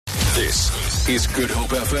This is Good Hope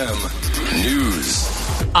FM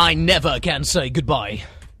News. I never can say goodbye.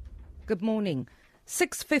 Good morning.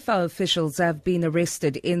 6 FIFA officials have been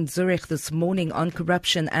arrested in Zurich this morning on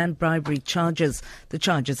corruption and bribery charges. The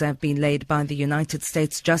charges have been laid by the United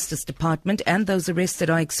States Justice Department, and those arrested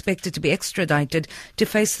are expected to be extradited to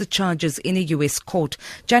face the charges in a U.S. court.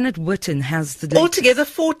 Janet Witten has the latest. Altogether,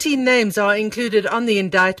 14 names are included on the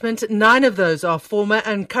indictment. 9 of those are former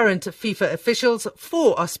and current FIFA officials,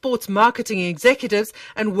 4 are sports marketing executives,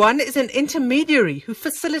 and 1 is an intermediary who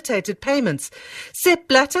facilitated payments. Sepp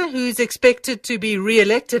Blatter, who is expected to be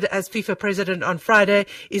re-elected as FIFA president on Friday,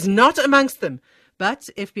 is not amongst them. But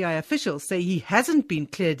FBI officials say he hasn't been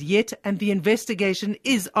cleared yet and the investigation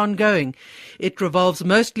is ongoing. It revolves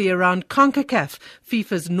mostly around CONCACAF,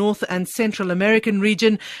 FIFA's North and Central American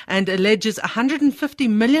region, and alleges $150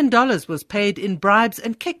 million was paid in bribes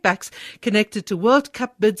and kickbacks connected to World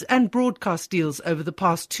Cup bids and broadcast deals over the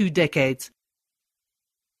past 2 decades.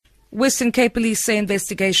 Western Cape Police say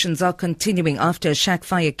investigations are continuing after a shack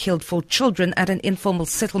fire killed 4 children at an informal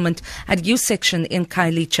settlement at U-Section in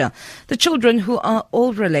Khayelitsha. The children, who are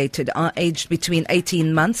all related, are aged between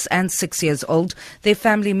 18 months and 6 years old. Their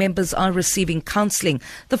family members are receiving counselling.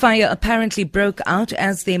 The fire apparently broke out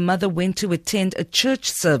as their mother went to attend a church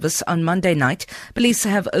service on Monday night. Police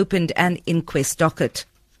have opened an inquest docket.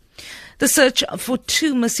 The search for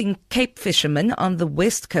 2 missing Cape fishermen on the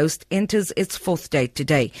west coast enters its 4th day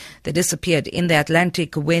today. They disappeared in the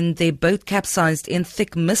Atlantic when their boat capsized in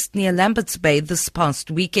thick mist near Lambert's Bay this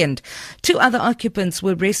past weekend. 2 other occupants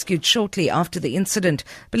were rescued shortly after the incident.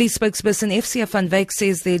 Police spokesperson FCA van Wyk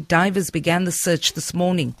says their divers began the search this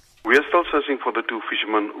morning. We are still searching for the 2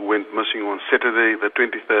 fishermen who went missing on Saturday, the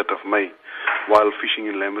 23rd of May, while fishing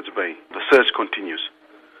in Lambert's Bay. The search continues.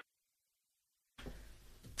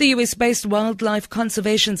 The US-based Wildlife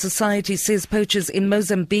Conservation Society says poachers in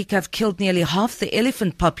Mozambique have killed nearly half the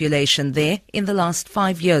elephant population there in the last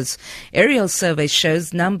 5 years. Aerial survey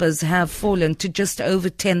shows numbers have fallen to just over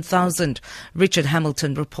 10,000. Richard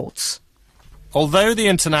Hamilton reports. Although the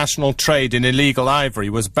international trade in illegal ivory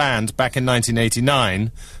was banned back in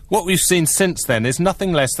 1989, what we've seen since then is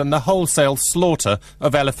nothing less than the wholesale slaughter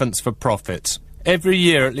of elephants for profit. Every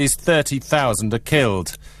year at least 30,000 are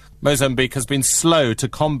killed. Mozambique has been slow to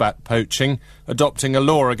combat poaching, adopting a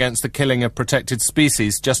law against the killing of protected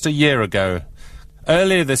species just a year ago.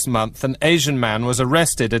 Earlier this month, an Asian man was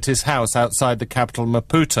arrested at his house outside the capital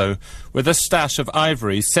Maputo with a stash of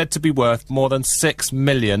ivory said to be worth more than $6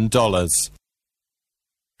 million.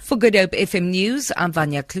 For Good Hope FM News, I'm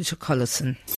Vanya Kluter-Collison.